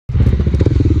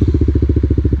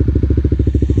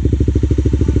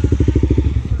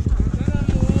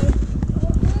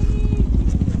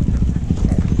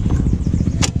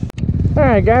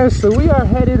Alright guys, so we are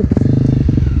headed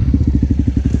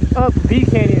up B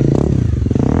Canyon.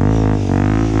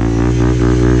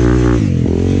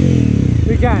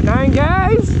 We got 9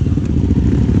 guys.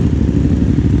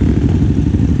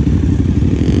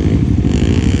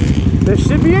 This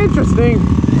should be interesting.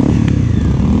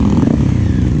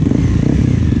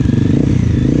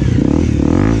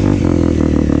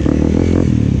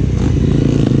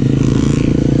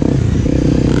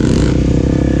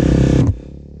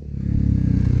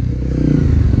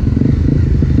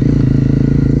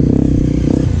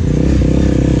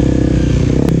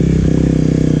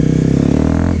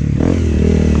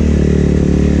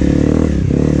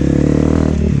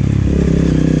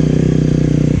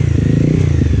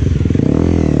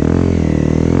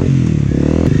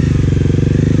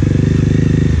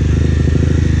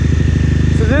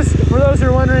 For those who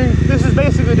are wondering, this is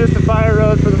basically just a fire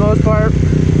road for the most part.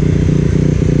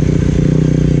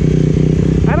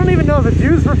 I don't even know if it's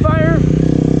used for fire,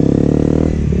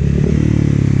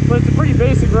 but it's a pretty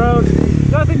basic road.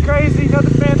 Nothing crazy,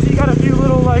 nothing fancy. You got a few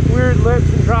little like weird lips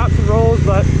and drops and rolls,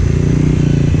 but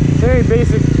very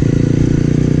basic.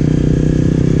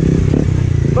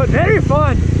 But very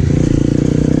fun.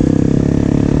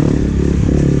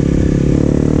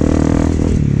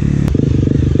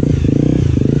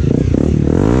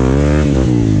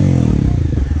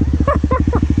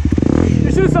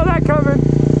 Saw that coming.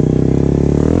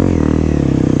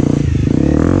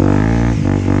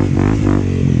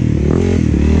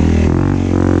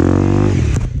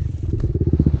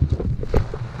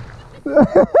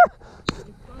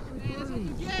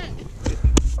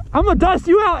 I'm gonna dust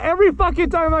you out every fucking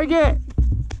time I get.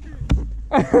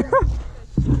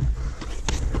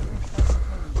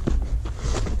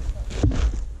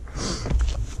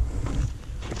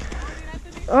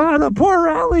 Ah, the poor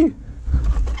Rally.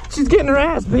 She's getting her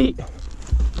ass beat.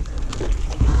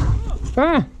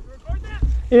 Huh?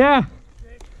 Yeah.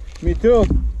 Me too.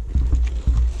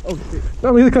 Oh shit.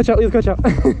 No, leave the clutch out, leave the clutch out.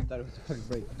 I thought it was a fucking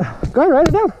break. Go ahead, write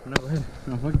it down. No, go ahead.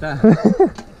 No, fuck that.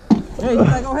 Hey, you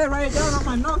gotta go ahead, write it down. I'm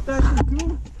gonna knock that shit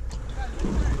too.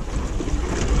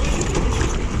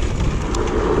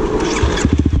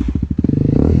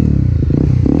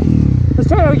 Let's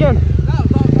try it again.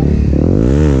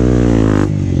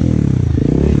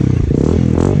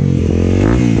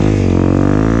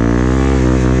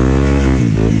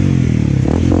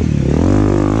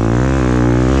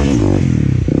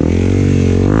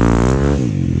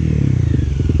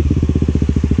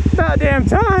 Damn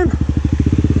time.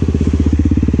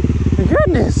 My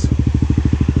goodness.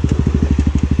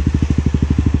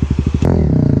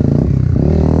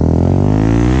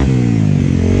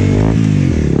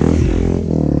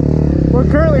 We're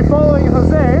currently following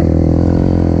Jose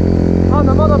on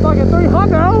the motherfucking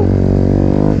 300.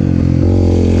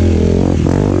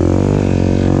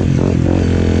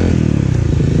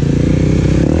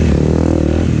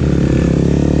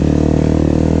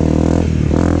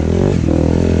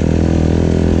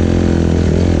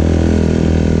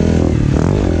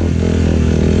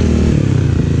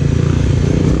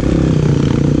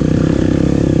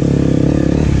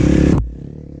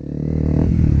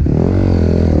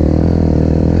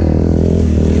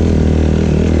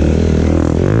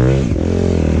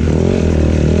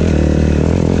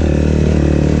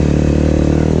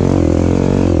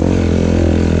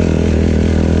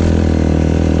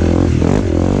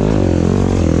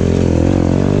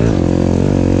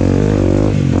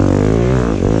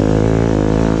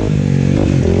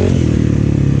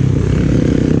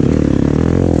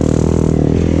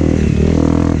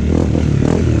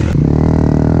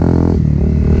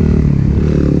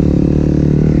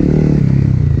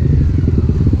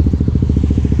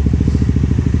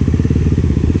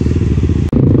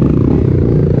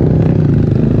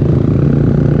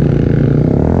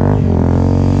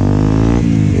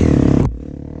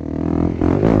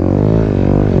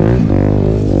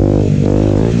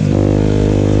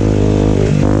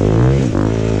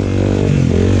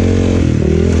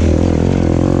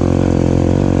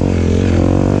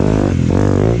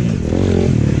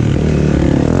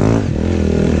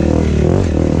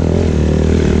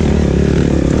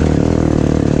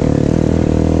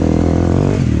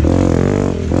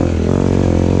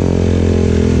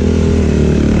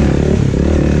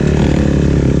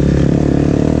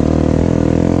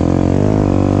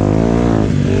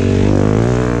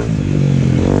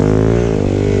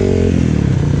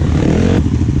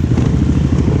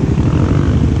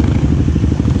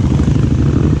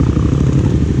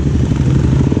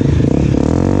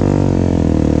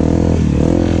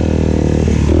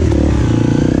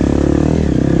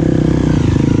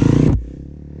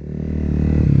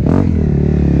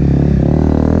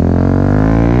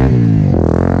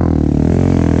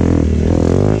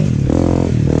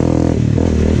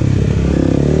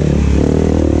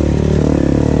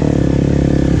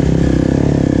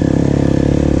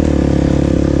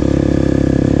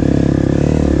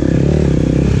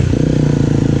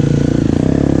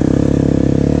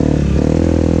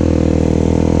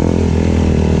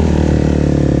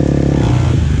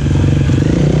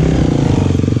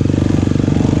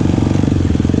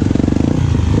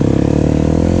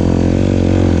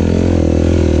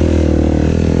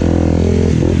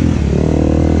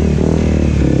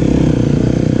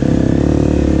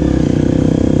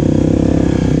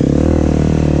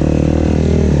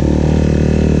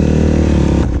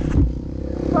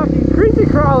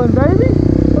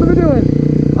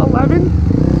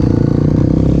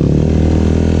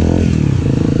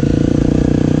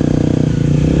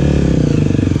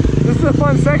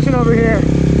 fun section over here.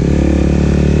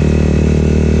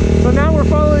 So now we're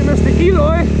following Mr.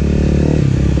 Eloy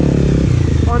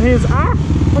on his, I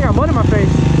got mud in my face.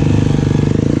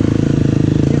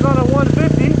 He's on a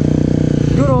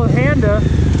 150, good old Honda.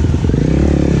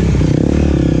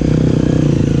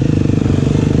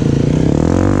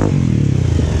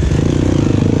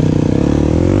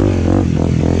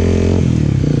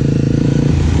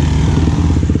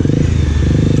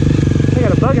 I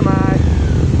got a bug in my eye.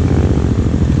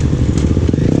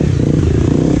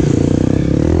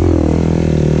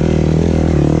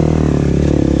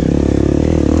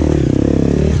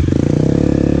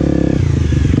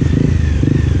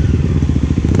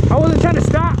 I wasn't trying to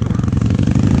stop.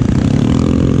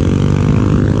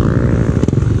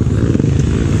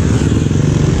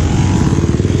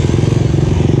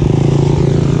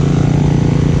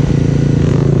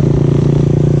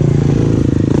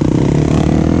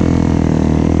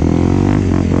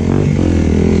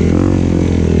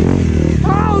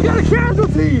 Oh, we got a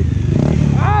casualty.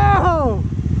 Oh,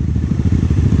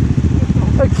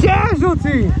 a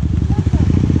casualty.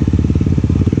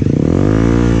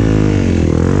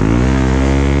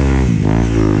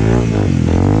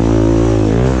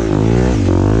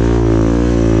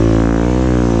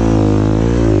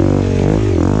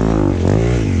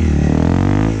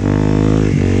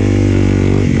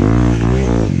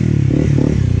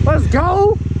 Let's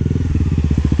go!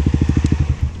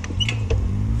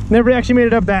 Never actually made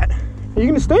it up that. Are you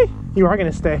gonna stay? You are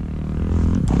gonna stay.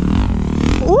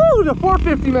 Ooh, the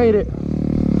 450 made it.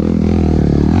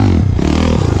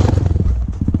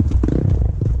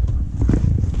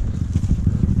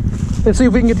 Let's see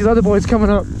if we can get these other boys coming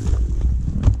up.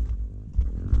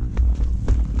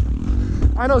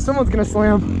 I know someone's gonna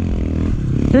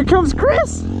slam. Here comes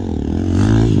Chris!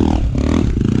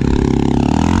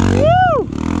 Woo!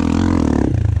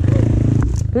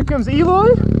 Here comes Eloy.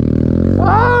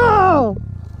 Oh!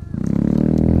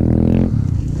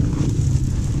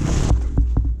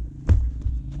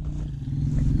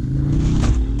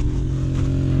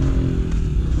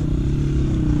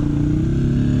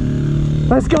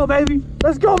 Let's go, baby.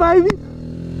 Let's go, baby.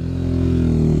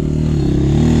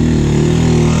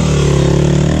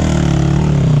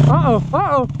 Uh-oh,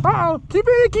 uh-oh, uh-oh. Keep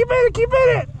in it, keep in it, keep in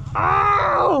it.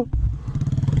 Ow!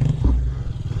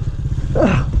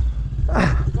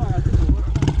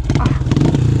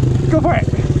 Go for it.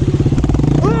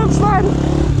 Oh, I'm sliding.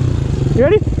 You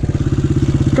ready?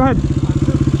 Go ahead.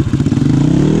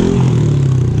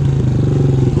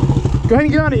 Go ahead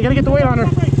and get on it. You gotta get the weight on her.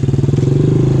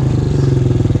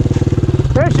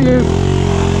 There she is.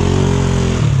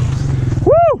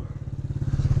 Woo!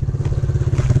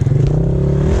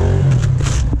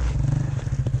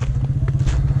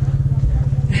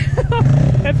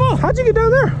 How'd you get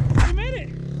down there? I made it.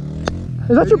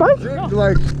 Is that your bike? No.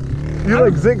 Like, you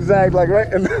like zigzagged like right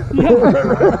and right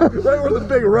where the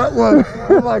big rut was.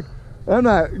 I'm like, I'm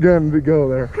not going to go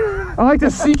there. I like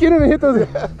to seek in and hit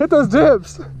those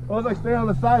dips. I was like, stay on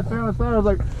the side, stay on the side. I was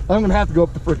like, I'm gonna have to go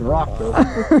up the freaking rock though.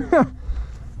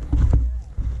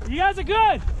 You guys are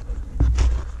good.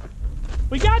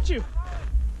 We got you.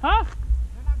 Huh?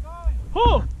 They're not going.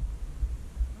 Who? The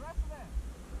rest of them.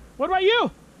 What about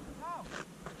you? No.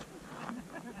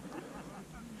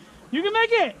 You can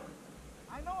make it.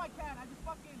 I know I can. I just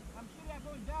fucking, I'm shitty at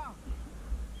going down.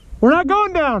 We're not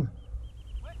going down.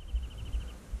 Where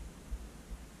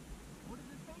does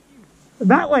this take you?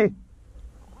 That way.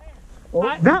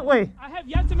 Where? That way. I have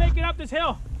yet to make it up this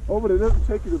hill. Oh, but it doesn't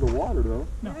take you to the water though.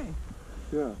 No. Hey,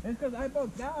 Yeah. it's because I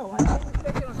broke down. I was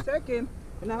taking on second,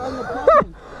 and I have no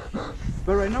problem.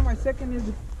 But right now my second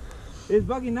is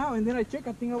bugging out, and then I check.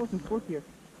 I think I was in fourth here.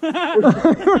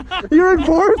 You're in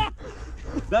fourth?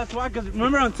 That's why, because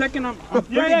remember on second I'm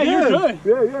pretty Yeah, you're good.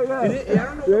 Yeah. And I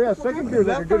don't know Yeah, second gear is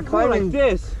like a good climbing climbing.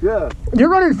 like this. Yeah. You're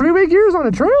running freeway gears on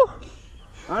a trail?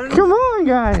 I don't know. Come on,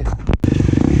 guys.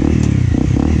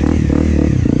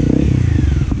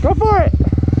 Go for it.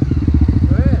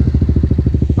 Go ahead.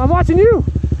 I'm watching you.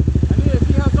 I need to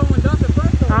see how someone does it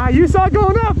first. Though. You saw it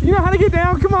going up. You know how to get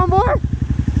down. Come on, boy.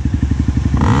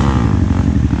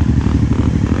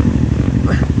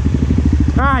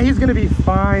 He's gonna be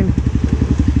fine.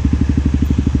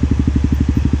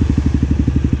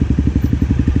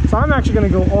 So I'm actually gonna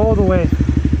go all the way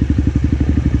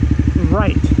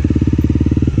right.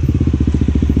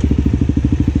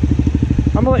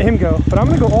 I'm gonna let him go, but I'm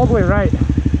gonna go all the way right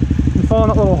and fall in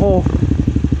that little hole.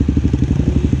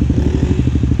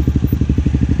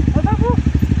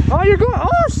 Oh, you're going.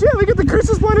 Oh shit! We get the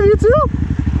Chris's point of view too.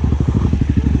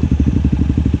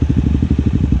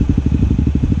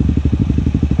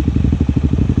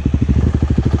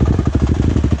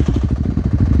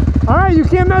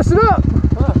 can't mess it up.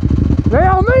 Huh. They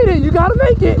all made it. You gotta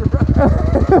make it.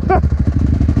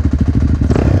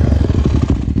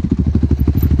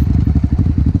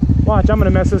 Watch, I'm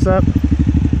gonna mess this up.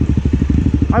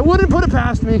 I wouldn't put it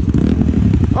past me.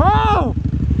 Oh!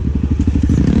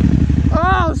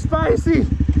 Oh, spicy.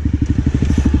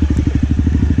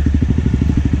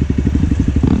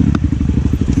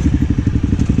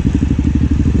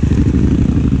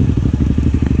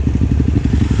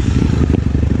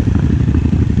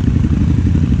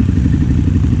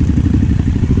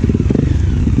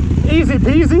 Easy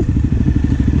peasy,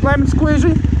 lemon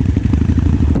squeezy.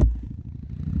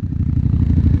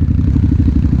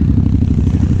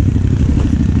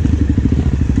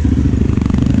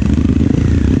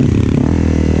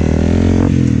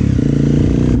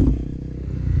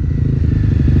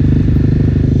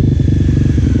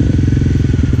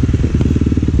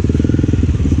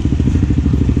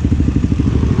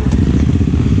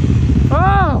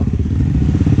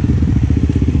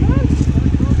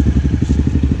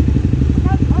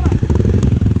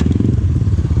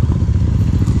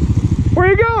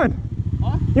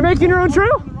 You making your own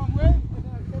trail? The wrong way, and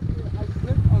then I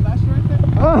slipped on that right there.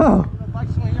 Oh. The bike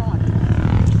swing on.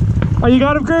 Oh, you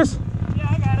got him, Chris? Yeah,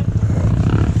 I got it.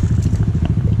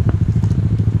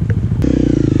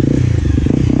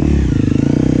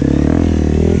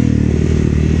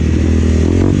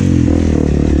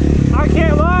 I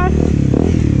can't lie.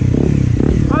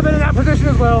 I've been in that position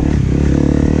as well.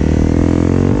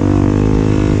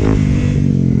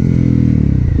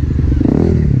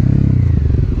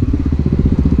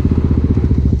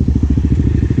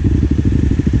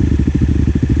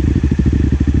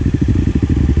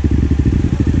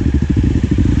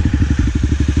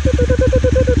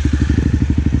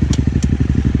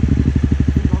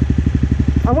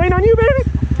 I'm waiting on you, baby.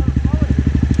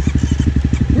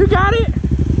 You got it.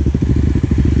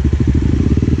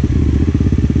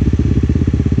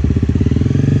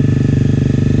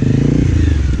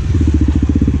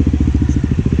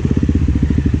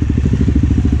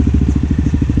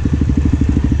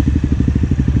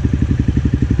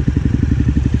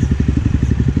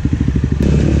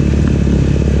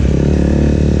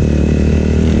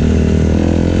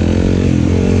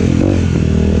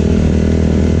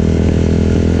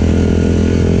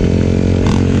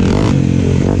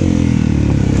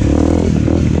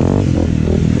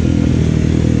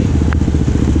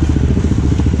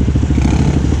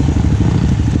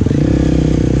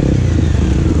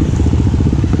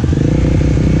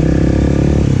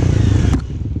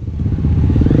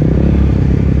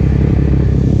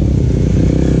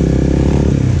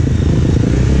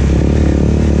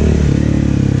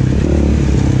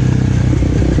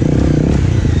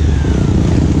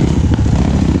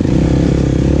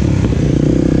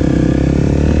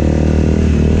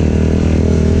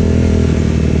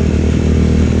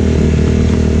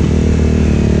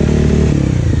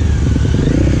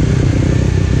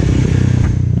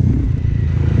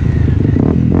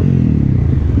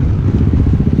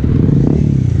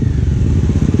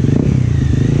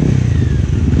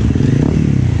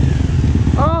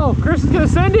 Chris is gonna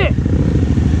send it.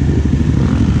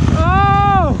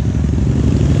 Oh!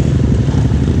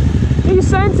 He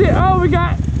sent it. Oh, we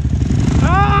got.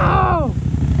 Oh!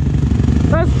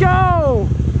 Let's go!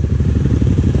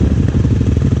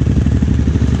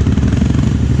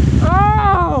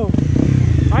 Oh!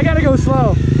 I gotta go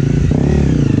slow.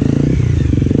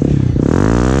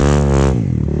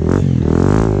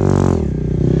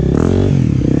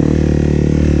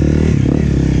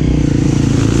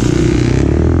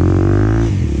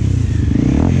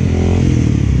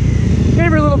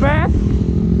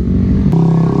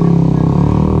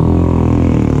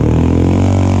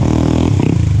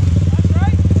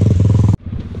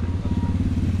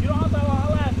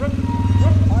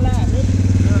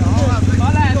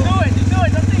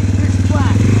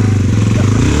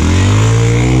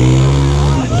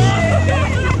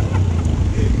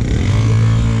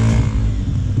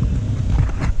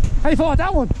 How you feel about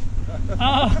that one?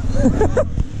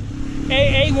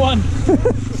 A1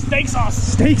 steak sauce.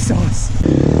 Steak sauce.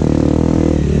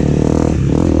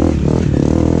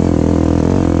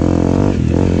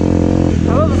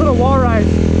 I love this little wall ride.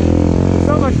 It's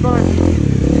so much fun.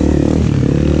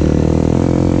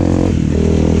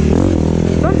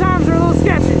 Sometimes they're a little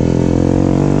sketchy,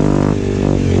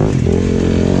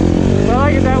 but I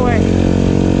like it that way.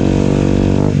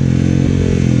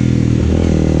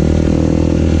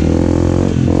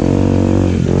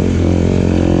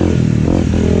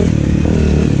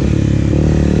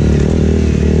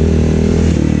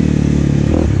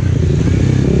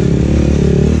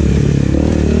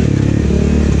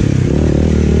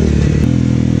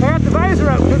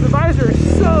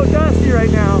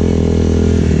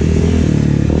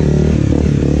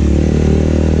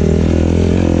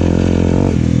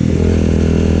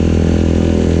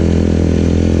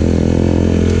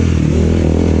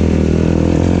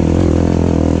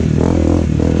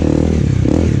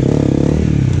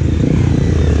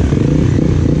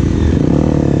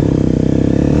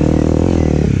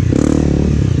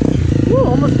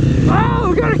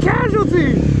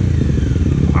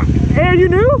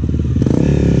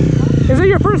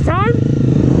 first time?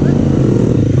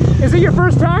 Is it your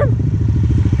first time?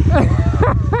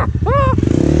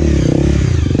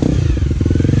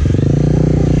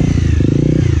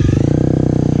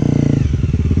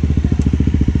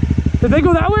 Did they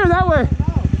go that way or that way?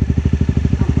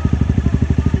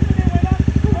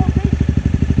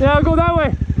 Yeah, I'll go that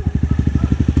way.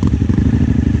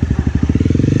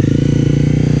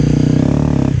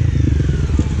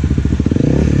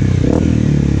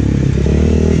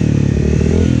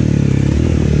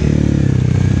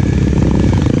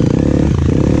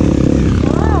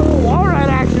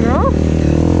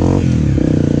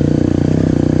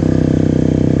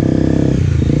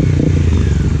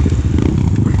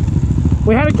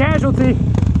 We had a casualty.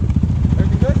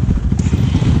 Everything good?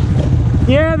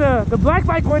 Yeah, the black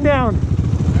bike went down.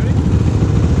 Ready?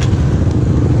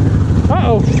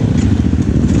 Uh-oh.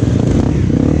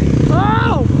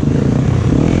 Oh!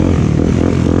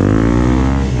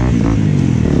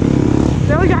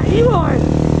 Now we got Elon,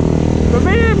 the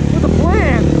man with a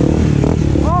plan.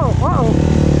 Oh, uh-oh.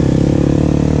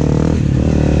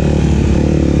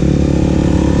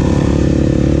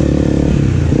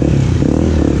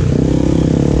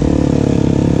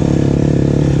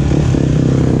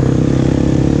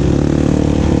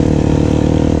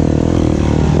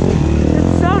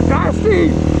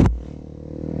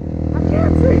 I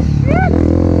can't see shit!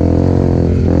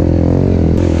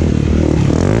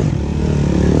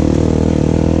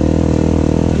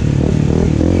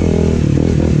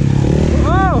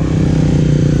 Oh!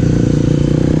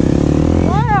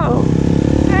 Wow!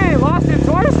 Hey, lost it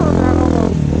twice on that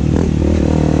almost.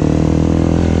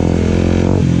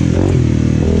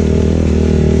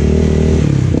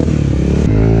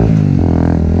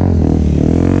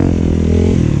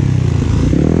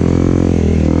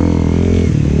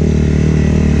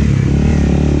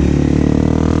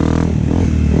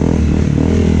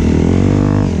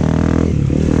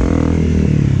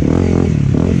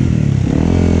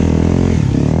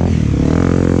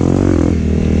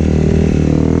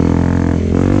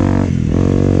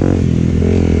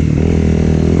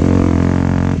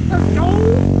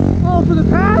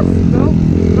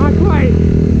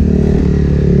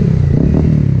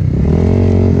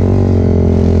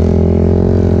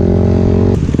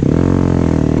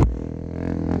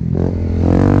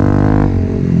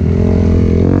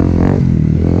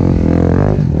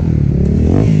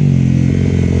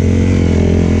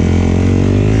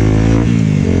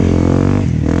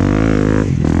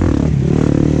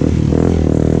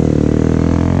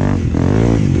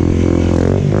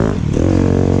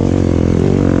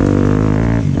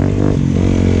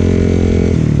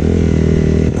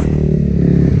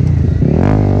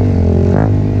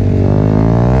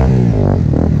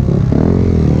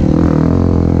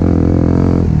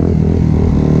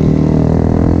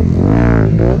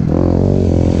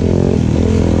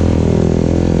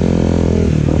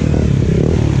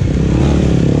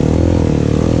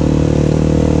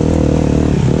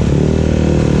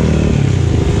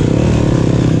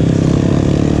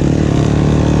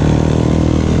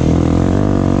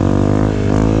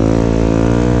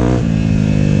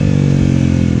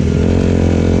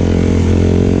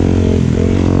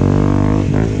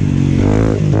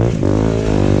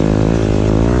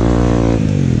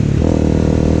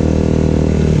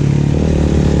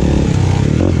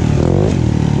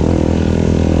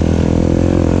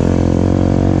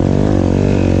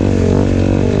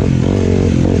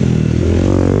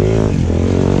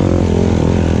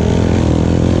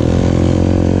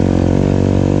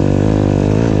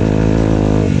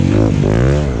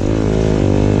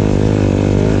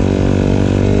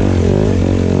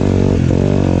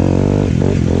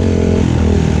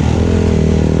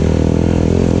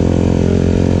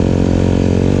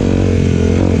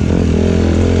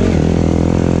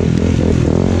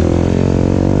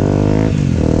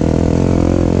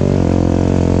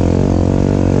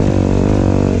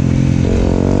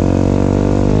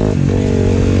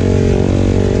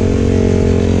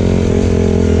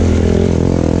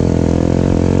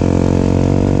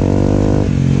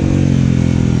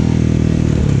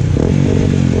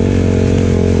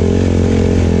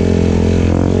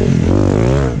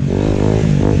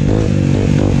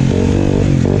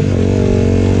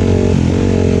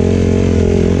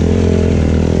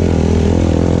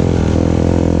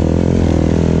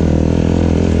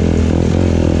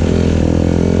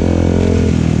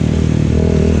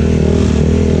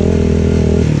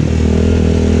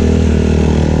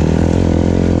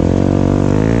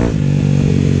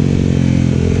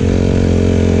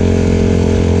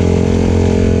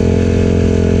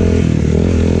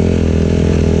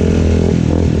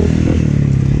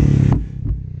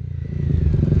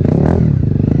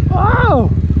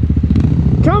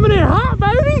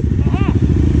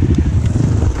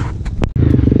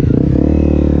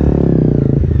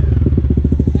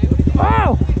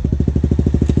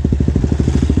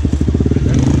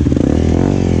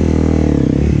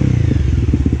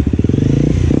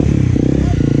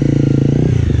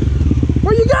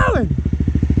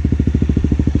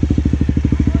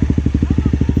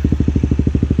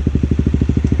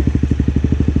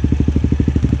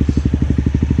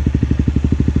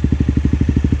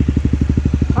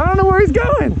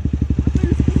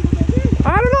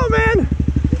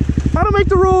 break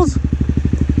the rules.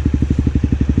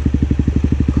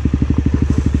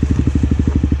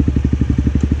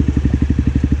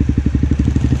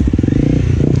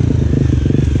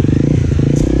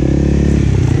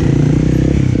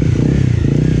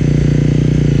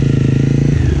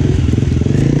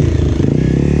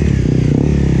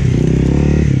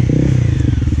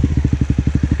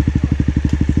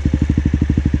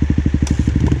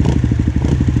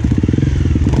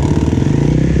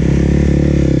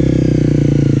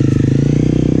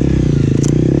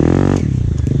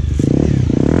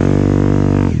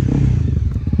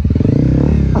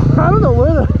 I don't know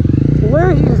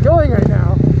where he's going right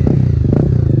now.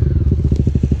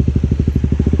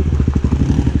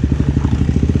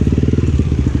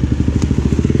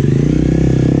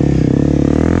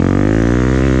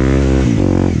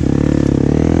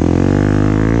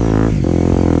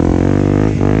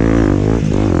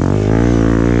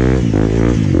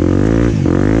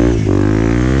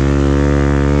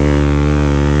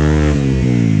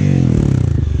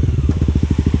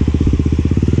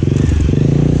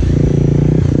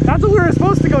 That's what we were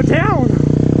supposed to go down.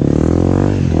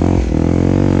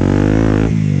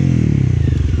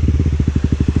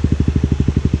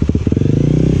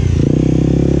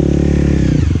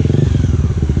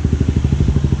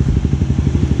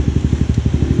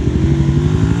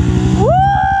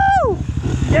 Woo!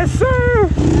 Yes, sir.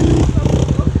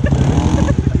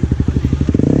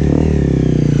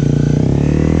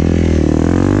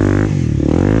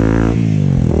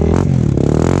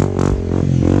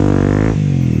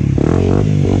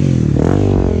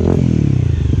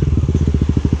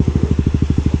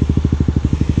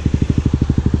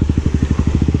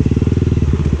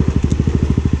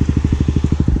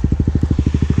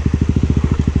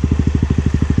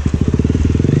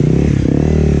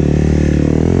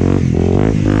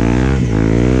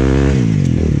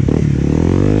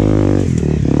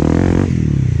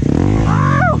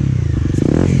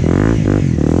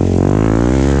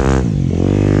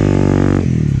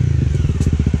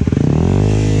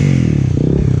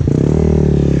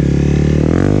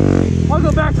 I'll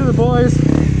go back to the boys.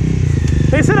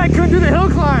 They said I couldn't do the hill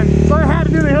climb, so I had to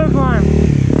do the hill climb.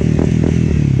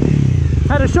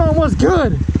 Had to show them what's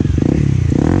good.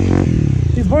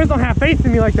 These boys don't have faith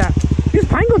in me like that. These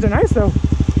pine cones are nice though.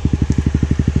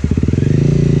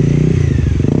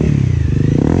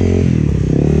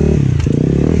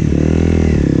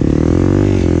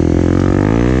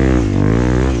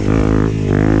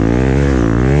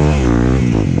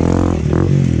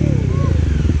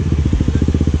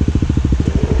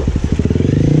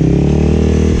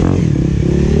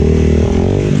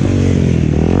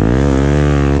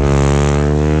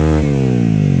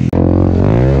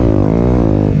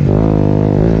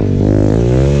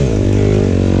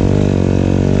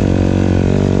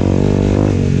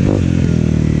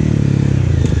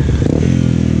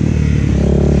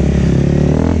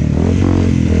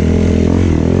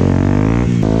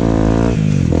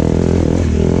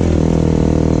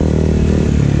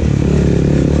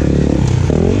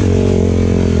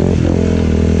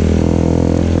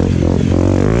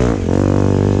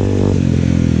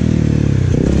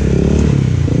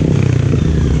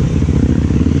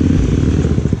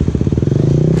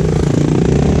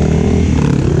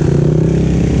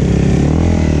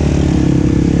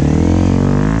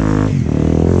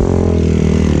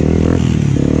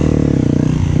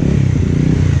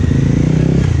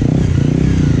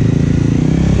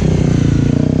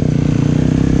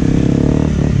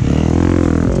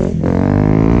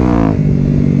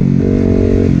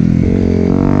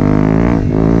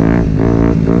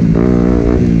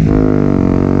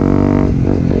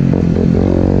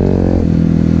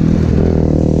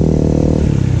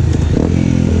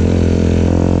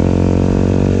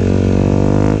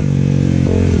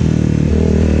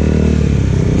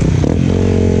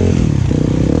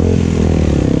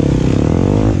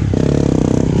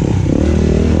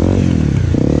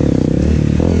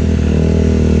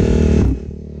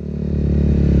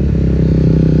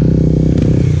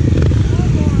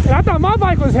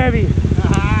 Was heavy.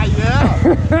 Yeah.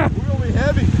 We're gonna be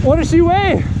heavy. What does she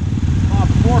weigh? About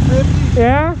 450.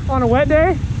 Yeah, on a wet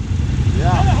day.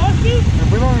 Yeah.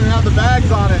 And we don't even have the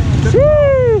bags on it.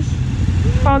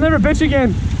 Sheesh. I'll never bitch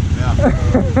again. Yeah.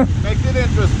 Makes it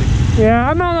interesting. Yeah,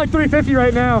 I'm on like 350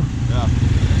 right now. Yeah.